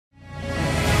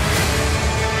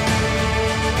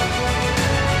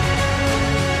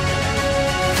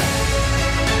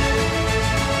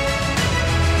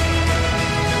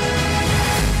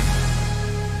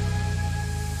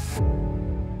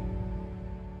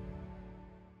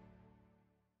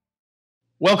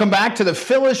Welcome back to the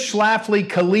Phyllis Schlafly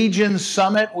Collegians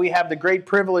Summit. We have the great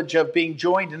privilege of being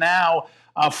joined now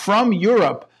from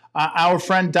Europe, our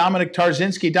friend Dominik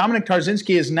Tarczyński. Dominik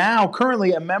Tarczyński is now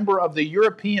currently a member of the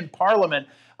European Parliament.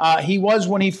 He was,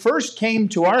 when he first came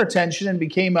to our attention and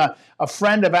became a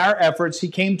friend of our efforts, he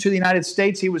came to the United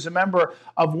States. He was a member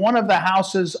of one of the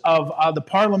houses of the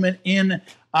Parliament in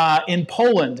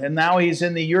Poland, and now he's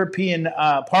in the European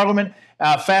Parliament.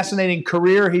 Fascinating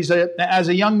career. As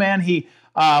a young man,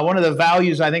 one of the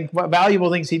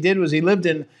valuable things he did was he lived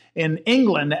in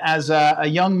England as a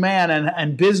young man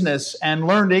and business and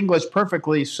learned English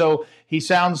perfectly. So he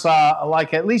sounds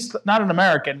like, at least not an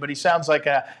American, but he sounds like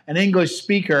an English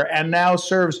speaker, and now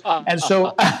serves. And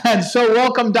so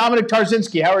welcome, Dominik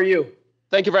Tarczyński. How are you?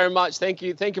 Thank you very much. Thank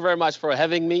you very much for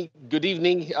having me. Good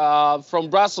evening from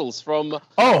Brussels, from the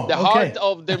heart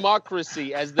of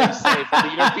democracy, as they say, from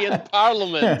the European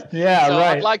Parliament. Yeah, so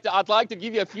right. I'd like to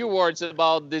give you a few words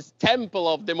about this temple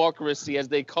of democracy, as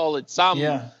they call it. Some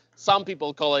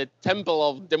people call it temple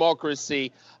of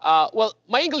democracy. Well,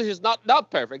 my English is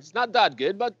not perfect. It's not that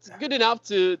good, but good enough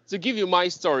to give you my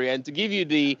story and to give you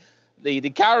the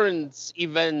current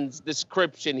events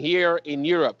description here in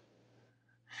Europe.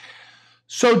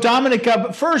 So,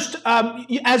 Dominik, first,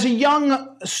 as a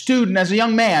young student, as a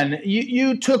young man,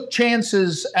 you took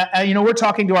chances. We're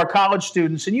talking to our college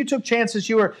students, and you took chances.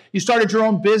 You started your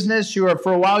own business.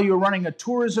 For a while, you were running a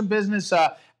tourism business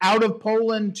out of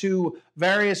Poland to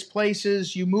various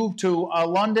places. You moved to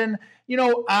London.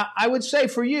 I would say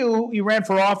for you, you ran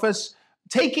for office.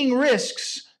 Taking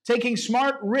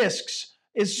smart risks,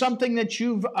 is something that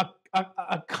you've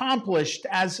accomplished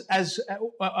as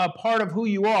a part of who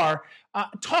you are.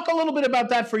 Talk a little bit about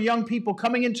that for young people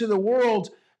coming into the world,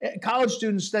 college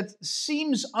students, that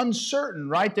seems uncertain,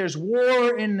 right? There's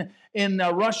war in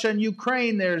Russia and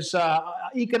Ukraine. There's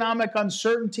economic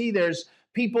uncertainty. There's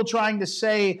people trying to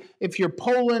say, if you're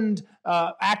Poland,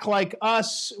 act like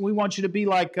us. We want you to be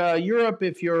like Europe.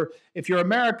 If you're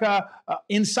America,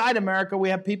 inside America, we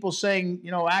have people saying,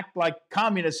 act like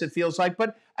communists, it feels like.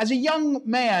 But as a young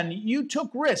man, you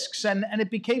took risks, and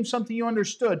it became something you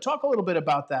understood. Talk a little bit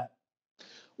about that.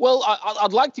 Well,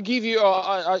 I'd like to give you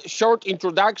a short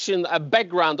introduction, a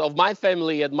background of my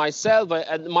family and myself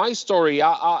and my story.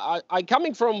 I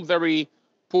coming from very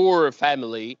poor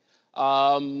family.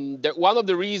 One of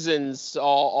the reasons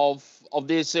of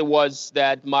this was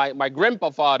that my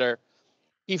grandfather,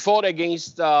 he fought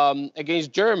against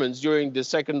Germans during the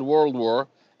Second World War,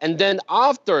 and then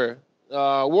after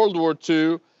World War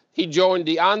II, he joined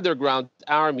the underground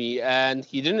army, and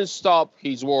he didn't stop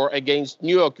his war against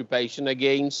new occupation,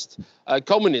 against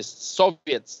communists,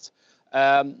 Soviets.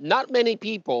 Not many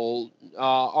people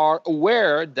are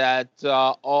aware that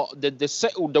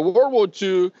the World War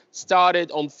II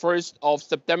started on 1st of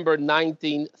September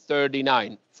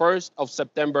 1939. 1st of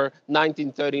September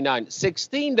 1939.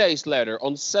 16 days later,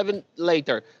 on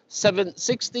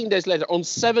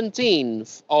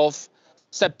 17th of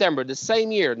September, the same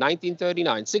year,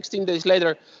 1939, 16 days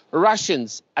later,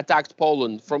 Russians attacked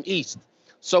Poland from east.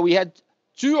 So we had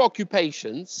two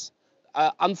occupations.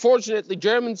 Unfortunately,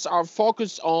 Germans are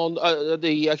focused on,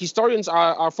 the historians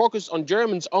are focused on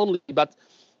Germans only, but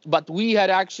we had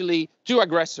actually two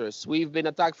aggressors. We've been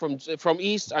attacked from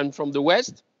east and from the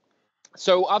west.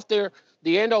 So after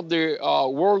the end of the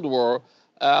World War,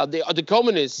 the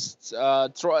communists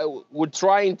were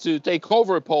trying to take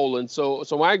over Poland. So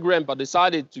my grandpa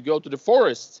decided to go to the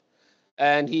forest,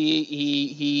 and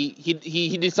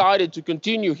he decided to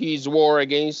continue his war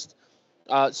against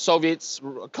Soviet's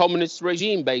communist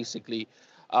regime, basically.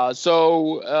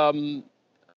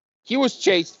 He was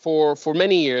chased for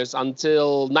many years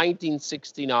until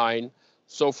 1969.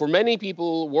 So for many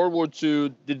people, World War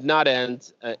II did not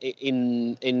end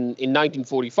in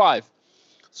 1945.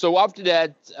 So after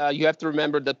that, you have to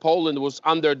remember that Poland was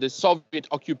under the Soviet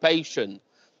occupation.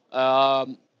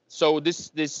 So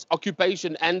this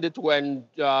occupation ended when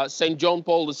St. John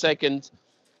Paul II,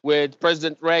 with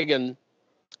President Reagan,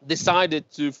 decided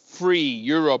to free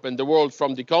Europe and the world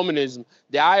from the communism.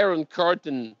 The Iron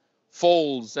Curtain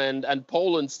falls, and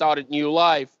Poland started new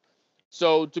life.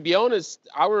 So to be honest,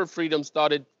 our freedom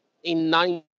started in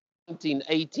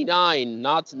 1989,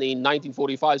 not in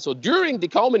 1945. So during the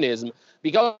communism,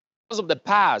 because of the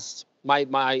past, my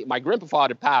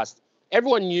grandfather passed,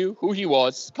 everyone knew who he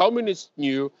was. Communists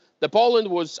knew that Poland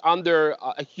was under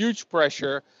a huge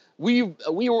pressure.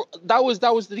 That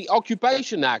was the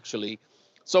occupation, actually.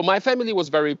 So my family was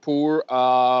very poor.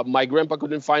 My grandpa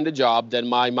couldn't find a job. Then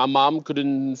my mom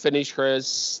couldn't finish her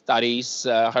studies,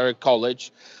 her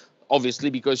college, obviously,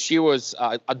 because she was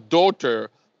a daughter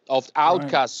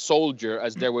outcast soldier,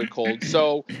 as they were called.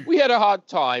 So we had a hard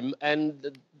time,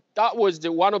 and that was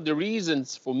one of the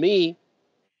reasons for me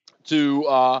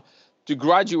to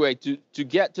graduate, to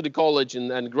get to the college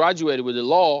and graduate with the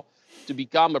law, to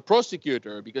become a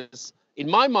prosecutor. Because in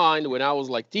my mind, when I was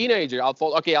like teenager, I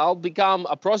thought, okay, I'll become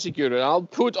a prosecutor and I'll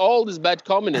put all these bad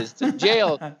communists in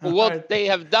jail for what they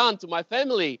have done to my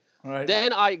family. Right.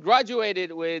 Then I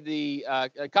graduated with the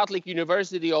Catholic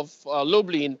University of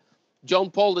Lublin,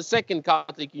 John Paul II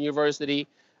Catholic University,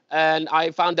 and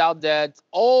I found out that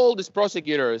all these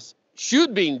prosecutors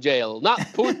should be in jail, not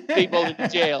put people in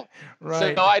jail.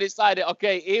 Right. So I decided,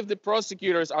 okay, if the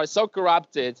prosecutors are so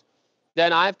corrupted,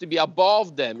 then I have to be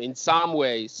above them in some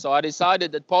ways. So I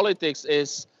decided that politics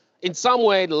is, in some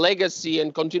way, the legacy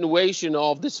and continuation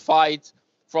of this fight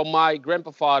from my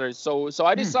grandfathers. So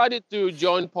I decided to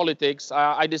join politics.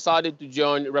 I decided to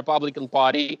join the Republican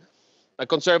Party, a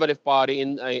conservative party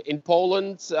in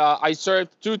Poland. I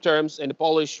served 2 terms in the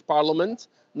Polish Parliament,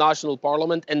 national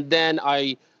parliament, and then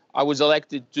I was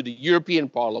elected to the European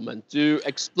Parliament. To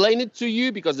explain it to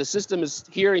you, because the system is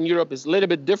here in Europe is a little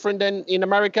bit different than in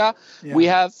America. Yeah. We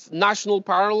have national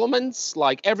parliaments,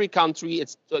 like every country.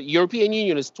 It's the European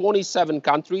Union is 27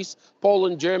 countries,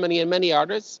 Poland, Germany, and many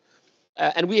others.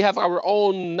 And we have our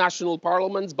own national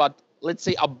parliaments, but let's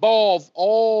say above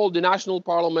all the national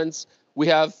parliaments, we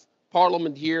have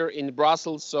parliament here in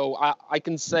Brussels. So I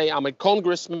can say I'm a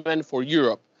congressman for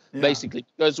Europe, basically,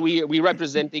 because we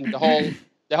representing the whole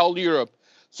Europe.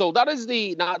 So that is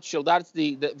the nutshell. That's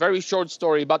the very short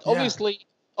story. But obviously,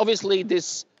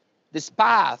 this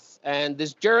path and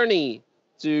this journey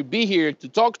to be here to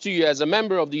talk to you as a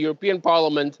member of the European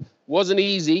Parliament wasn't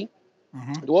easy.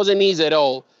 It wasn't easy at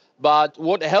all. But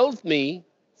what helped me,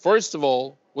 first of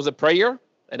all, was a prayer.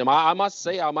 And I must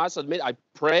admit, I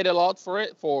prayed a lot for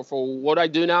it, for what I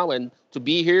do now, and to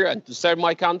be here and to serve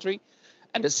my country.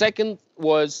 And the second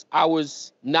was I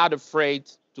was not afraid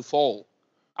to fall.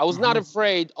 I was not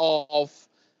afraid of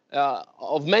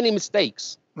many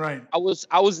mistakes. Right. I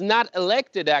was not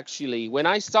elected, actually. When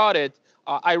I started,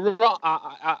 I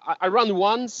run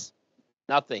once,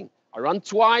 nothing. I run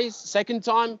twice, second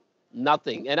time,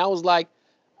 nothing. And I was like,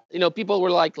 people were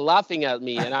like laughing at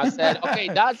me, and I said, okay,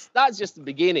 that's just the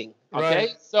beginning. Okay.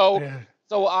 Right.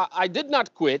 So I did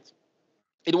not quit.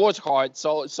 It was hard.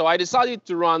 So I decided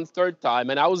to run third time,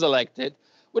 and I was elected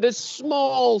with a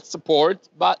small support,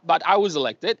 but I was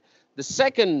elected. The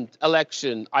second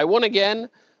election, I won again.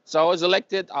 So I was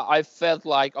elected. I felt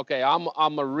like, okay,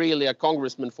 I'm really a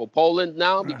congressman for Poland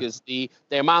now, because the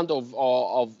amount of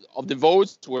the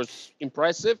votes was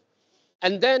impressive.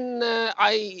 And then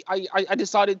I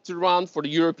decided to run for the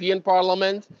European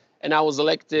Parliament, and I was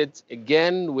elected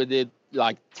again with it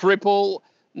like triple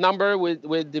number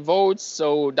with the votes.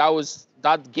 So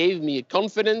that gave me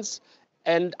confidence.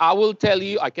 And I will tell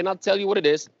you, I cannot tell you what it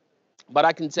is, but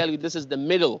I can tell you this is the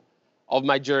middle of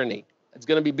my journey. It's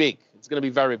going to be big. It's going to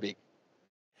be very big.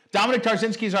 Dominik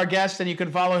Tarczyński is our guest, and you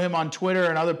can follow him on Twitter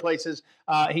and other places.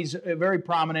 He's very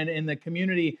prominent in the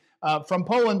community from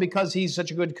Poland because he's such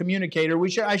a good communicator.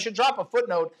 I should drop a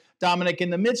footnote, Dominik.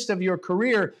 In the midst of your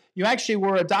career, you actually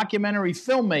were a documentary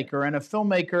filmmaker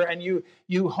and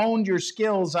you honed your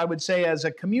skills, I would say, as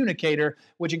a communicator,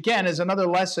 which again is another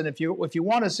lesson. If you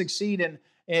want to succeed in,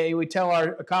 we tell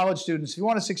our college students, if you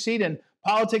want to succeed in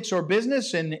politics or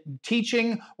business, in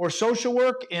teaching or social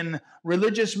work, in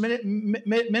religious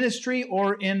ministry,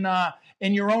 or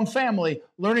in your own family,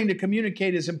 learning to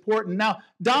communicate is important. Now,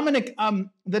 Dominik,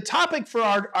 the topic for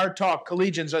our talk,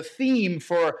 Collegians, a theme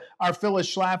for our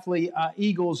Phyllis Schlafly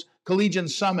Eagles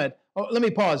Collegians Summit. Oh, let me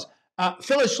pause.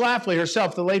 Phyllis Schlafly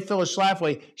herself, the late Phyllis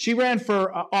Schlafly, she ran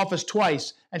for office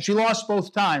twice, and she lost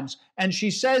both times. And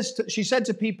she said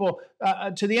to people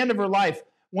to the end of her life,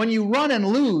 when you run and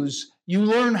lose, you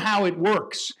learn how it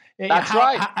works. That's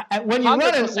right. When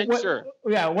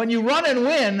you run and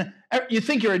win, you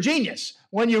think you're a genius.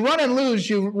 When you run and lose,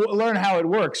 you learn how it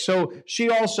works. So she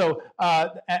also,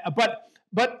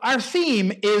 but our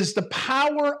theme is the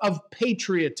power of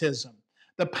patriotism.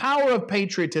 The power of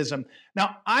patriotism.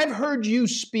 Now, I've heard you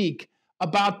speak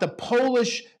about the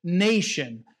Polish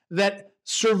nation that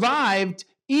survived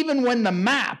even when the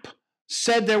map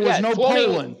said there was no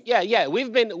Poland. Yeah.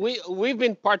 We've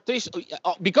been partition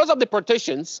because of the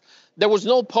partitions. There was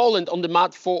no Poland on the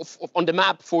map for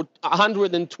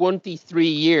 123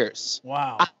 years.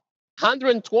 Wow.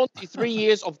 123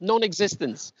 years of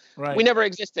non-existence. Right. We never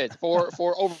existed for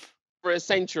over a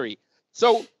century.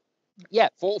 So, yeah,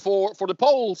 for the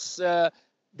Poles, the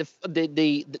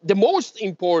most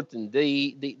important,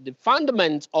 the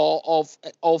fundament of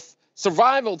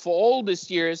survival for all these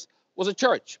years was a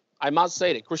church. I must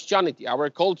say that Christianity, our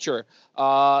culture,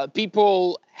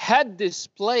 people had this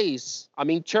place, I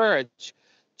mean, church,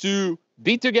 to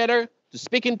be together, to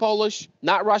speak in Polish,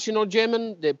 not Russian or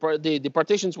German. The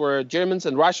partitions were Germans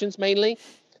and Russians mainly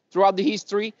throughout the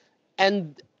history.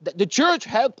 And the church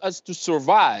helped us to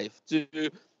survive,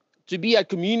 to be a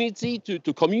community,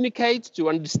 to communicate, to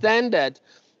understand that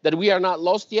we are not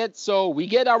lost yet. So we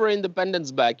get our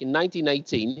independence back in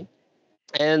 1918.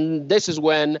 And this is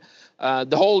when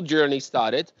the whole journey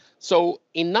started. So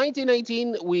in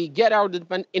 1918, we get our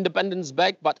independence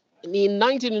back. But in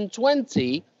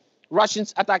 1920,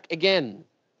 Russians attack again.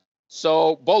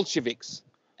 So Bolsheviks.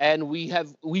 And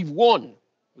we've won.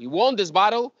 We won this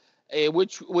battle,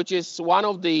 which is one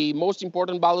of the most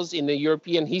important battles in the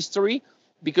European history,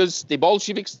 because the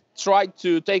Bolsheviks tried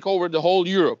to take over the whole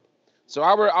Europe. So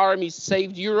our army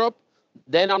saved Europe.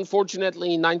 Then,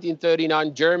 unfortunately, in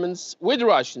 1939, Germans with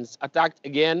Russians attacked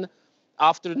again.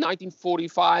 After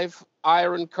 1945,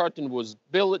 Iron Curtain was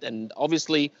built, and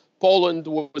obviously Poland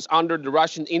was under the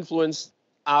Russian influence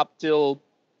up till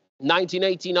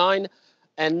 1989.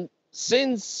 And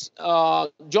since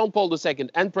John Paul II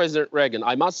and President Reagan,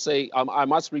 I must say, I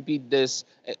must repeat this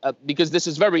because this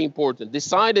is very important,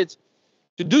 decided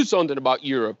to do something about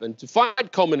Europe and to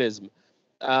fight communism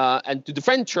and to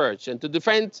defend church and to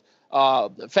defend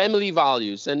family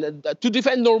values and to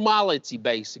defend normality,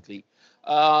 basically.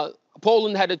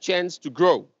 Poland had a chance to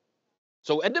grow.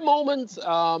 So at the moment,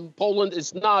 Poland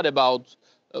is not about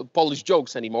Polish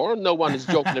jokes anymore. No one is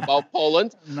joking about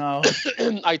Poland. No.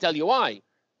 I tell you why.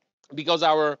 Because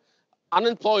our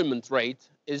unemployment rate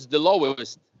is the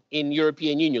lowest in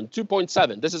European Union,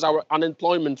 2.7. This is our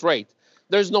unemployment rate.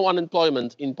 There's no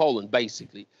unemployment in Poland,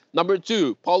 basically. Number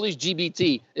two, Polish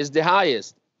GBT is the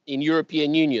highest in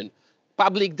European Union.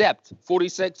 Public debt,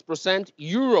 46%.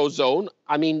 Eurozone,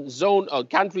 I mean,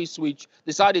 countries which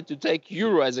decided to take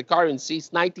euro as a currency,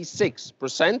 is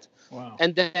 96%. Wow.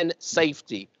 And then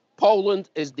safety. Poland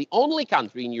is the only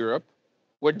country in Europe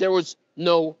where there was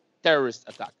no terrorist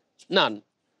attack. None.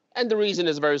 And the reason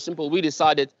is very simple. We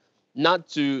decided not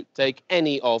to take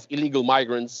any of illegal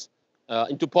migrants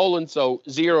into Poland. So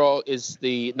zero is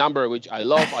the number which I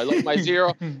love. I love my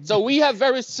zero. So we have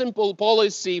very simple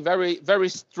policy, very, very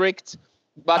strict.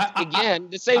 But again,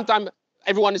 at the same time,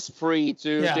 everyone is free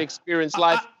to experience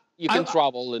life. You can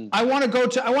travel. And I want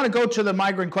to go to the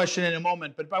migrant question in a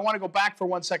moment, but I want to go back for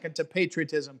 1 second to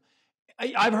patriotism.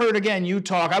 I've heard, again, you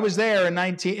talk. I was there in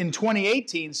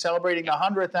 2018 celebrating the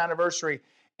 100th anniversary,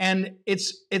 and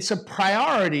it's a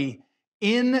priority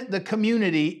in the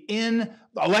community, in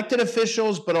elected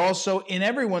officials, but also in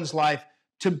everyone's life,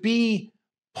 to be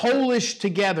Polish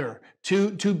together,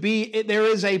 there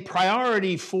is a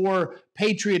priority for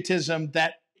patriotism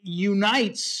that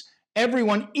unites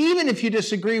everyone, even if you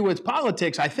disagree with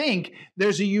politics. I think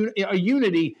there's a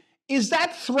unity. Is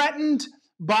that threatened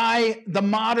by the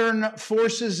modern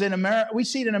forces in America? We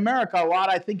see it in America a lot,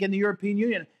 I think, in the European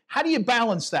Union. How do you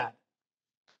balance that?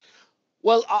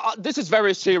 Well, this is a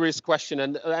very serious question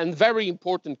and very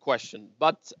important question.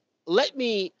 But let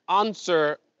me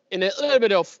answer in a little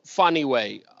bit of funny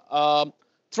way.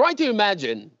 Try to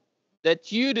imagine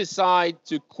that you decide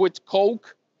to quit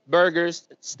Coke, burgers,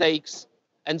 steaks,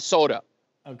 and soda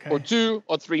for 2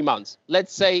 or 3 months.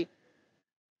 Let's say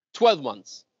 12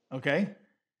 months. Okay.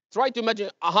 Try to imagine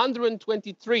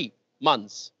 123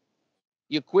 months.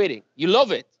 You're quitting. You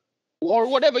love it. Or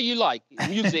whatever you like,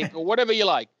 music or whatever you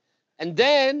like. And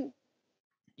then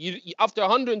you after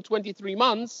 123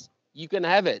 months, you can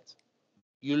have it.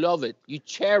 You love it. You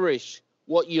cherish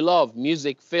what you love,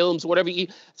 music, films, whatever you.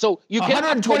 So you can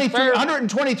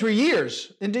 123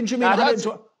 years. And didn't you mean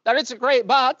 120? That is great,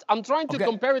 but I'm trying to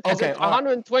compare it to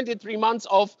 123 months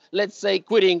of, let's say,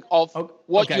 quitting of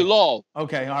what you love.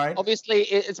 Okay, all right. Obviously,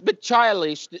 it's a bit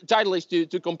childish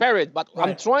to compare it, but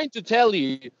I'm trying to tell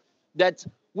you that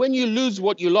when you lose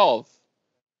what you love,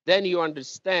 then you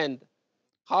understand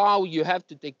how you have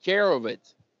to take care of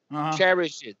it,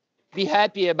 cherish it, be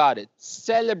happy about it,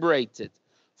 celebrate it.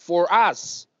 For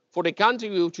us, for the country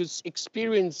which has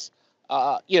experienced,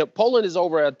 Poland is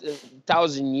over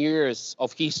 1,000 years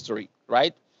of history,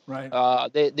 right? Right.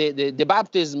 The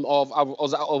baptism of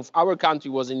our country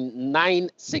was in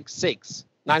 966.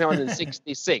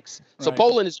 So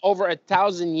Poland is over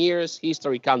 1,000 years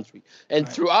history country. And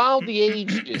throughout the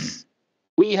ages,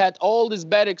 we had all this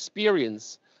bad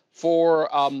experience for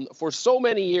so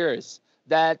many years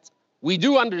that we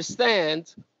do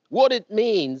understand what it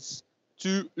means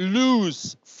to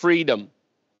lose freedom,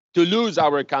 to lose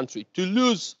our country, to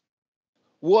lose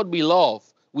what we love.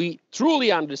 We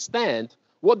truly understand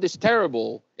what this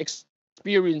terrible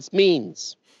experience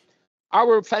means.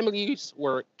 Our families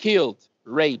were killed,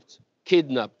 raped,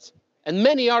 kidnapped, and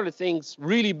many other things,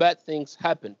 really bad things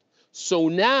happened. So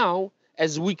now,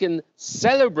 as we can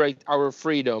celebrate our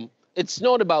freedom, it's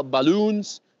not about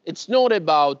balloons, it's not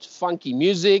about funky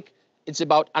music, it's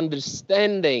about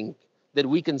understanding that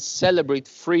we can celebrate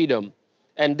freedom.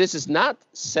 And this is not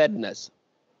sadness.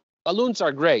 Balloons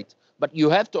are great, but you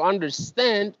have to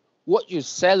understand what you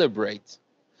celebrate.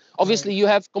 Obviously, you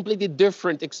have completely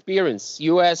different experience.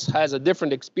 US has a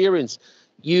different experience.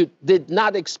 You did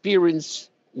not experience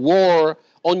war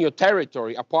on your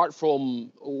territory apart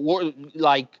from war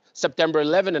like September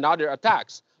 11 and other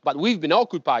attacks. But we've been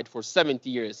occupied for 70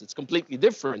 years. It's completely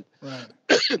different. Right.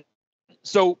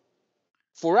 So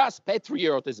for us,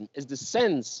 patriotism is the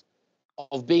sense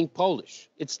of being Polish.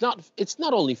 It's not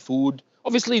only food.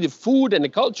 Obviously, the food and the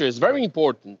culture is very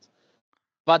important,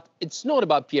 but it's not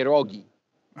about pierogi.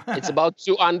 It's about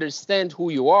to understand who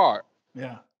you are.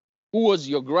 Yeah. Who was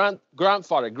your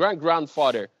grandfather,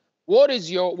 grandfather? Who are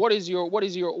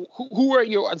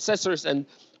your ancestors, and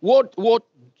what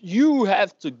you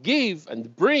have to give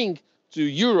and bring to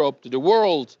Europe, to the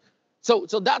world. So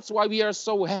that's why we are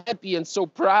so happy and so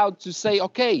proud to say,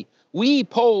 okay, we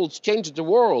Poles changed the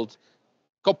world.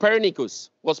 Copernicus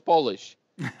was Polish.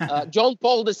 John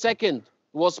Paul II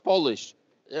was Polish.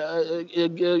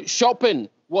 Chopin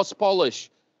was Polish.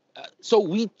 So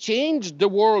we changed the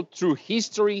world through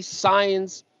history,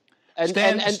 science, and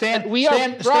we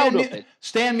are proud of it.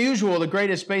 Stan Musial, the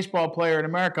greatest baseball player in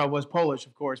America, was Polish,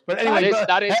 of course. But anyway,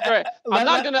 that is correct. I'm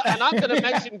not gonna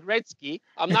mention Gretzky.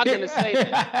 I'm not gonna say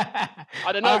that.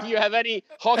 I don't know if you have any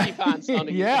hockey fans on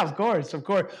the Yeah, of course.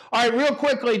 All right, real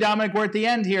quickly, Dominik, we're at the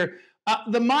end here.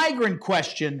 The migrant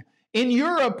question. In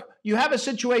Europe, you have a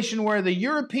situation where the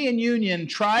European Union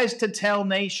tries to tell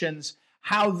nations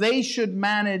how they should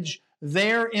manage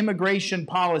their immigration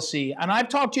policy. And I've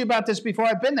talked to you about this before.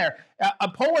 I've been there.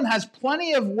 Poland has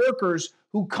plenty of workers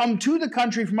who come to the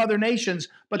country from other nations,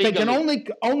 but legally. They can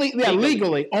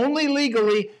only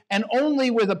legally, and only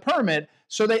with a permit,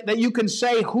 so that you can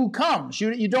say who comes.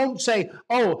 You don't say,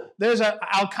 oh, there's an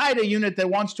Al-Qaeda unit that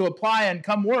wants to apply and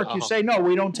come work. You say, no,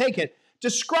 we don't take it.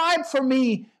 Describe for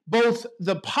me both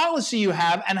the policy you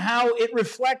have and how it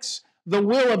reflects the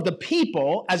will of the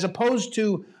people as opposed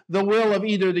to the will of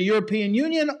either the European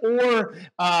Union or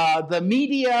the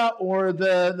media or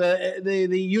the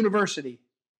university.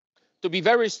 To be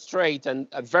very straight and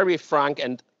very frank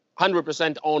and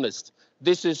 100% honest,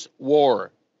 this is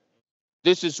war.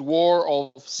 This is war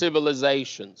of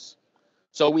civilizations.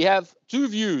 So we have two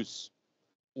views.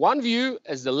 One view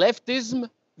is the leftism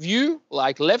view,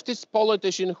 like leftist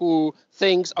politician who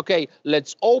thinks, okay,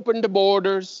 let's open the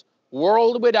borders,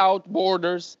 world without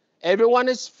borders, everyone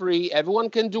is free, everyone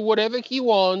can do whatever he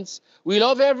wants, we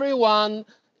love everyone,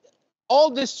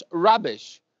 all this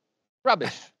rubbish.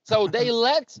 So they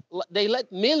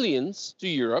let millions to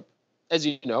Europe, as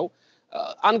you know.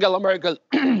 Angela Merkel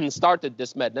started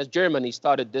this madness. Germany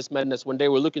started this madness when they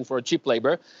were looking for cheap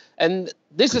labor, and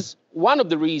this is one of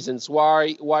the reasons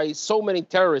why so many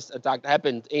terrorist attacks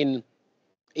happened in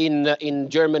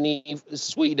Germany,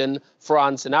 Sweden,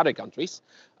 France, and other countries.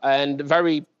 And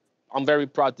I'm very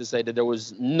proud to say that there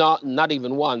was not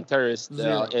even one terrorist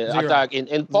attack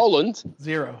in Poland.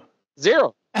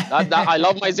 Zero. I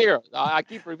love my zero. I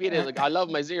keep repeating it. I love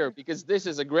my zero because this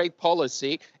is a great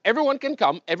policy. Everyone can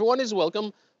come. Everyone is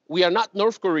welcome. We are not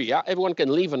North Korea. Everyone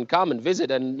can leave and come and visit.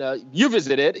 And you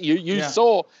visited. You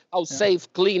saw how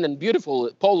safe, clean, and beautiful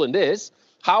Poland is.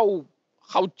 How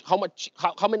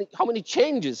many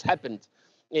changes happened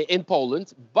in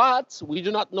Poland, but we do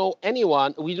not know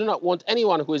anyone. We do not want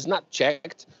anyone who is not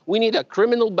checked. We need a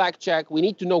criminal back check. We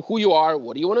need to know who you are.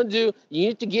 What do you want to do? You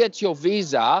need to get your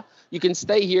visa. You can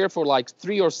stay here for like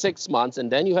 3 or 6 months,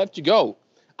 and then you have to go.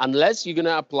 Unless you're going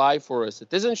to apply for a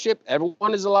citizenship,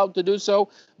 everyone is allowed to do so.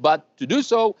 But to do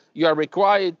so, you are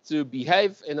required to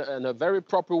behave in a very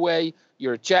proper way.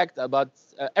 You're checked, but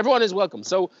everyone is welcome.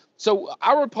 So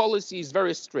our policy is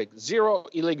very strict. 0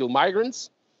 illegal migrants.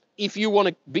 If you want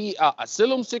to be an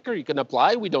asylum seeker, you can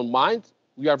apply. We don't mind.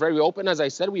 We are very open. As I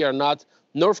said, we are not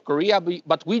North Korea,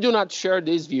 but we do not share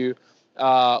this view,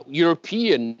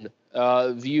 European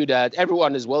view that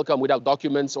everyone is welcome without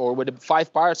documents or with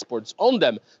 5 passports on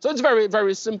them. So it's very,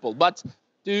 very simple. But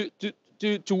to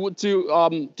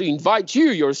invite you,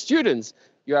 your students,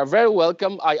 you are very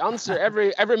welcome. I answer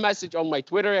every message on my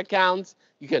Twitter account.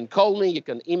 You can call me. You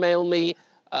can email me.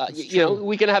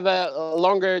 We can have a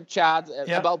longer chat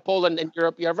about Poland and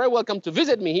Europe. You are very welcome to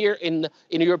visit me here in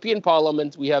the European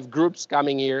Parliament. We have groups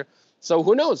coming here. So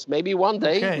who knows? Maybe one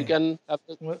day we can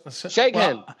shake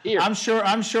hands here. I'm sure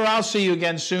I'll see you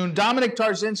again soon. Dominik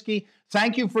Tarczyński,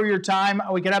 Thank you for your time.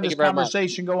 We could have this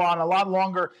conversation go on a lot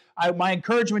longer. My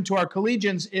encouragement to our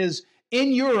collegians is,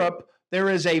 in Europe, there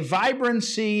is a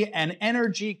vibrancy and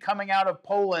energy coming out of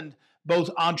Poland, both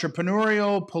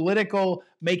entrepreneurial, political,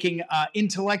 making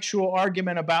intellectual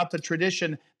argument about the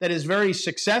tradition that is very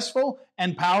successful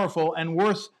and powerful and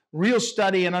worth real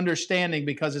study and understanding,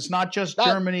 because it's not just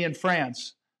Germany and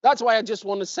France. That's why I just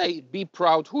want to say, be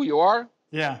proud who you are.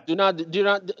 Yeah. Do not,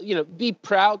 be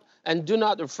proud and do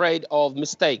not afraid of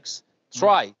mistakes.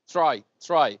 Try.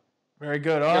 Very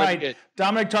good. All right. Good.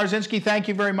 Dominik Tarczyński, thank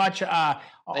you very much.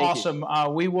 Awesome.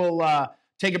 We will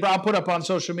take it. I'll put up on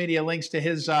social media links to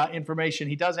his information.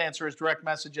 He does answer his direct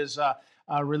messages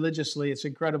religiously. It's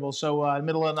incredible. So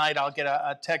middle of the night, I'll get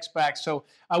a text back. So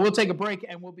we'll take a break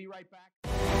and we'll be right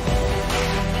back.